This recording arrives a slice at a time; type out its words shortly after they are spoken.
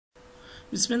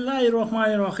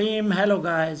Bismillahirrahmanirrahim. Hello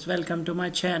guys, welcome to my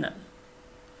channel.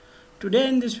 Today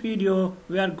in this video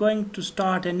we are going to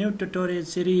start a new tutorial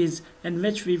series in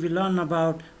which we will learn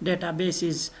about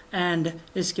databases and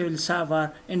SQL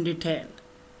Server in detail.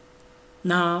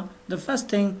 Now the first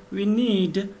thing, we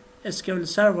need SQL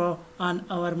Server on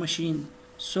our machine.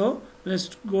 So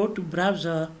let's go to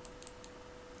browser,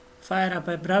 fire up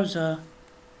a browser,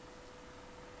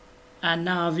 and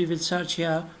now we will search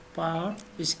here for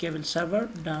SQL Server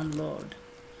download.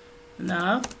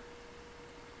 Now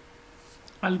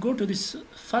I'll go to this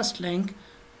first link,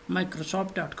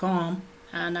 Microsoft.com,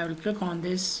 and I will click on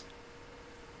this.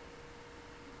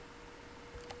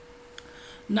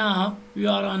 Now we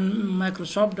are on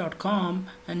Microsoft.com,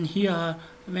 and here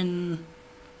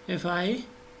if I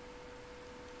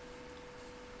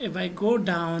go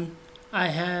down, I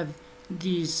have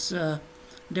these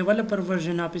developer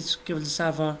version of SQL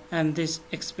Server and this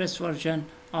Express version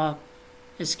of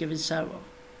SQL Server.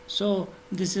 So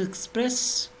this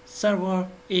Express server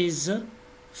is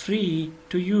free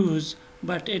to use,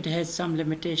 but it has some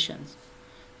limitations.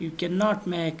 You cannot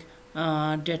make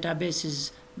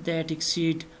databases that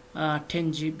exceed 10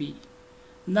 GB.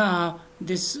 Now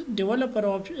this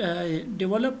developer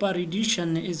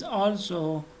edition is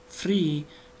also free,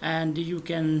 and you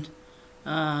can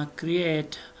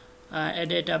create a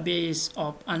database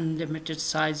of unlimited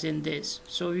size in this.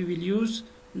 So we will use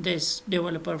this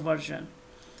developer version.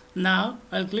 Now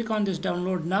I'll click on this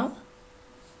download now.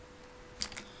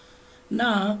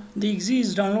 Now the exe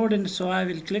is downloaded, so I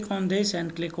will click on this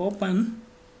and click open.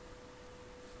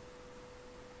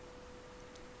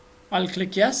 I'll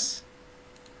click yes,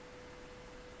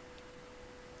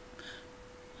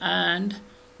 and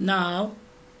now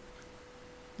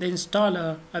the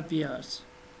installer appears.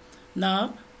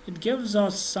 Now it gives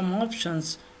us some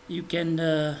options. You can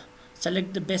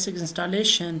select the basic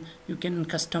installation, you can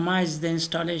customize the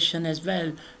installation as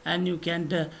well, and you can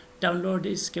download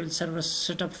SQL Server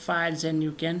setup files and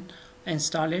you can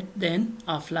install it then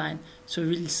offline. So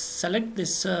we'll select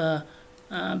this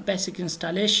basic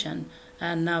installation,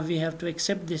 and now we have to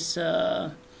accept this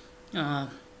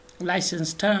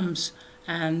license terms,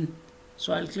 and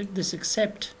so I'll click this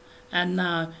accept, and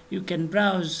now you can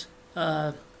browse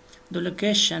the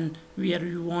location where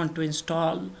you want to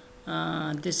install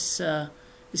this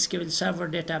SQL Server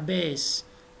database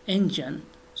engine.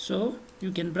 So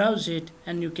you can browse it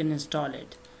and you can install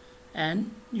it,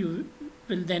 and you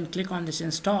will then click on this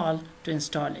install to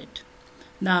install it.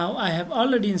 Now I have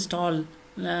already installed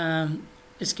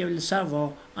SQL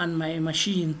Server on my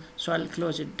machine, so I'll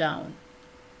close it down.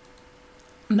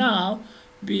 Now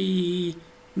we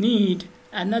need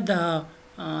another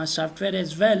software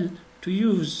as well to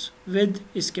use with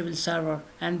SQL Server,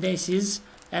 and that is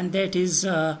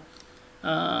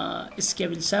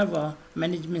SQL Server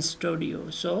Management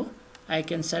Studio. So I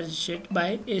can search it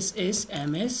by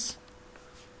SSMS,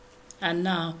 and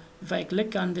now if I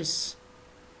click on this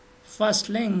first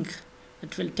link,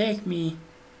 it will take me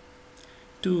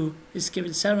to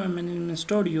SQL Server Management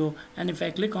Studio, and if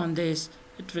I click on this,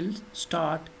 it will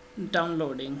start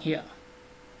downloading here.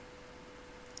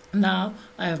 Now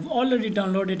I have already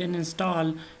downloaded and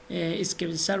installed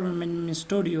SQL Server Management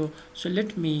Studio, so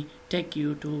let me take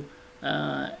you to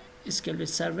SQL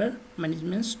Server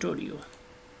Management Studio.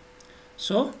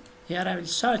 So here I will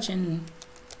search in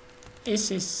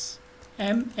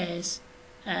SSMS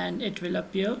and it will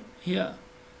appear here.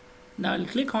 Now I'll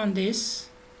click on this,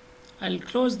 I'll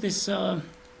close this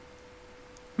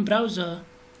browser,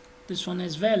 this one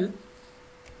as well.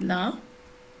 Now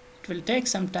it will take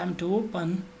some time to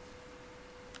open.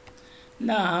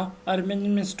 Now our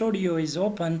Management Studio is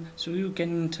open, so you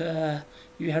can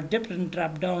you have different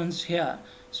drop downs here.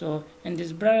 So in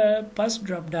this first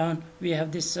drop down we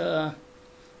have this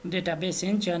database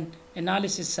engine,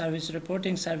 analysis service,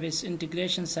 reporting service,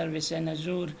 integration service, and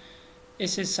Azure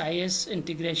SSIS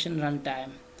integration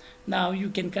runtime. Now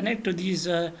you can connect to these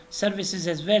services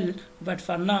as well, but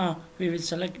for now we will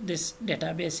select this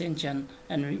database engine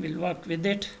and we will work with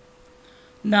it.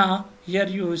 Now here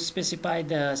you specify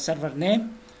the server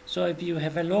name. So if you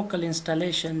have a local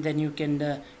installation, then you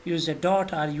can use a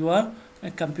dot or your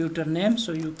computer name.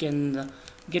 So you can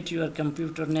get your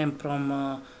computer name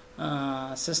from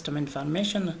system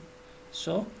information.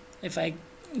 So if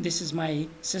this is my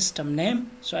system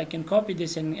name, so I can copy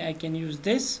this and I can use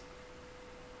this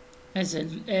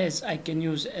as I can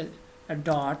use a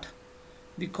dot,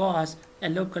 because a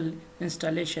local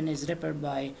installation is referred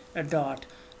by a dot.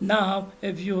 Now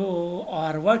if you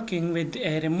are working with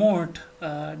a remote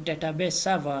database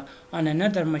server on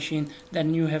another machine,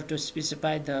 then you have to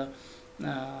specify the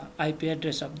IP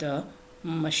address of the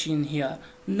machine here.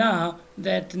 Now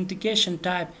the authentication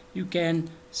type, you can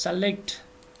select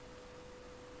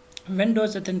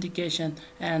Windows authentication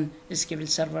and SQL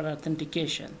Server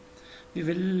authentication. We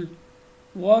will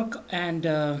work and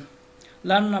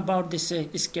learn about this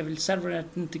SQL Server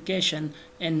authentication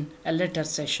in a later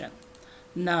session.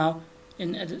 Now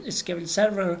in SQL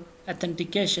Server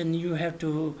authentication, you have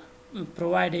to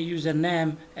provide a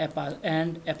username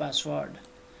and a password.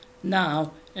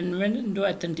 Now in Windows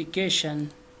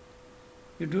authentication,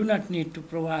 you do not need to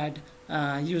provide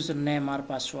username or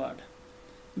password,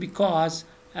 because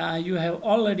you have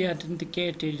already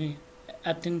authenticated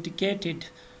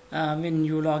when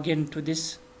you log into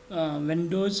this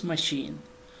Windows machine.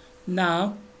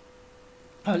 Now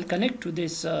I will connect to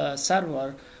this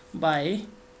server by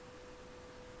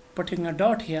putting a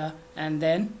dot here and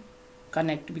then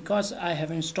connect, because I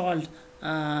have installed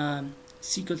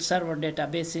SQL Server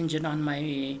database engine on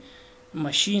my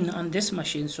machine, on this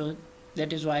machine, so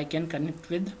that is why I can connect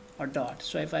with a dot.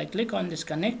 So if I click on this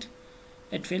connect,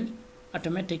 it will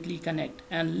automatically connect.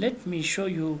 And let me show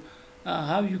you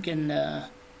how you can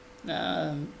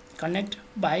connect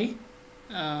by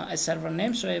a server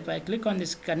name. So if I click on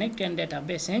this connect and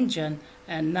database engine,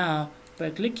 and now if I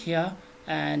click here,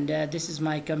 and this is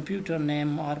my computer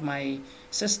name or my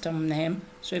system name.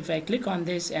 So if I click on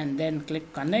this and then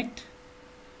click connect,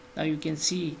 now you can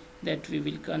see that we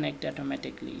will connect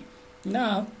automatically.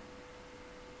 Now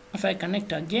if I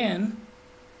connect again,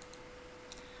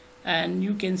 and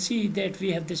you can see that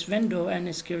we have this window and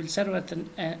SQL Server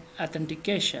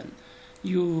authentication.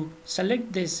 You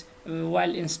select this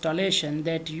while installation,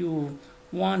 that you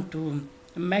want to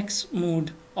max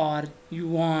mode or you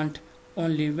want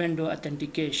only window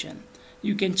authentication.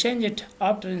 You can change it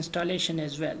after installation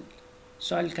as well.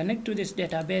 So I'll connect to this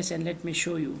database and let me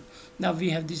show you. Now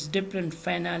we have these different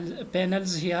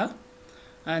panels here,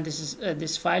 and this is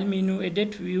this file menu,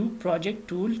 edit, view, project,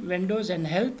 tool, windows, and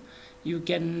help. You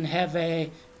can have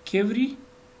a query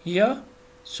here.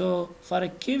 So for a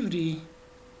query,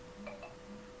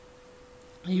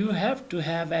 you have to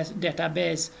have a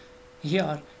database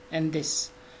here and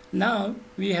this. Now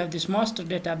we have this master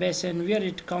database, and where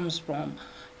it comes from,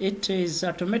 it is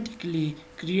automatically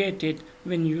created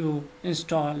when you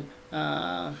install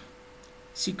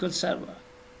SQL Server.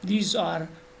 These are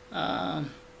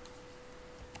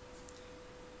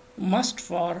must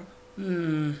for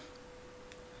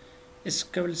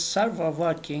SQL Server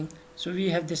working. So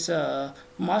we have this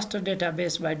master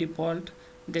database by default,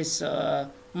 this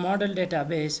model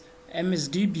database,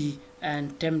 MSDB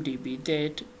and TempDB,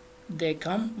 that they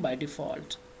come by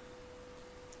default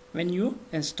when you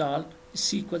install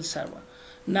SQL Server.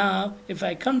 Now if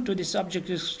I come to this Object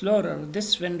Explorer,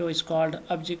 this window is called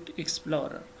Object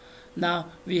Explorer.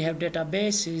 Now we have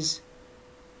databases.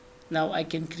 Now I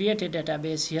can create a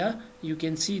database here. You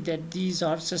can see that these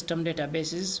are system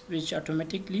databases which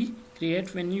automatically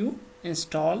create when you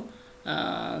install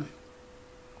SQL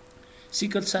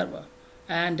Server.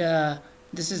 And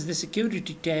this is the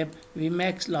security tab. We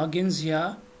make logins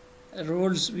here,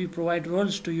 roles, we provide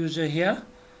roles to user here,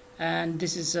 and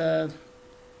this is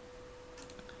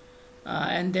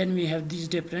and then we have these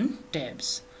different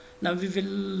tabs. Now we will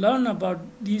learn about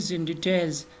these in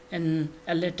details in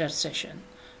a later session.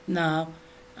 Now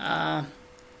I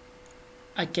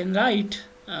can write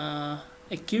a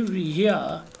query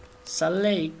here,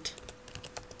 select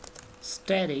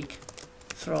static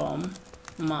from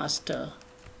master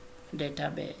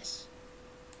database.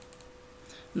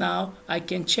 Now I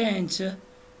can change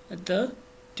the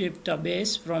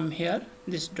database from here,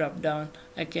 this drop down.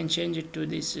 I can change it to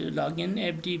this login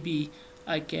FDB.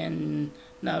 I can,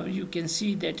 now you can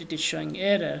see that it is showing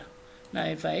error. Now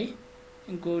if I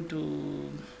go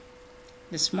to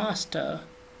this master,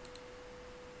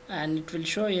 and it will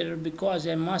show error because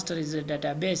a master is a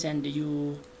database and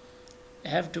you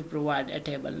have to provide a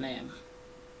table name.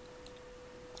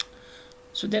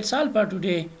 So that's all for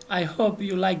today. I hope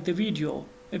you like the video.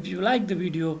 If you like the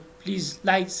video, please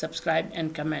like, subscribe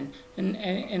and comment.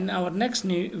 In our next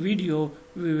new video,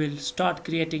 we will start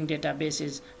creating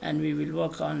databases and we will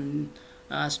work on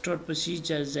stored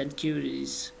procedures and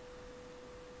queries.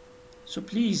 So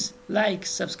please like,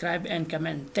 subscribe and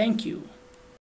comment. Thank you.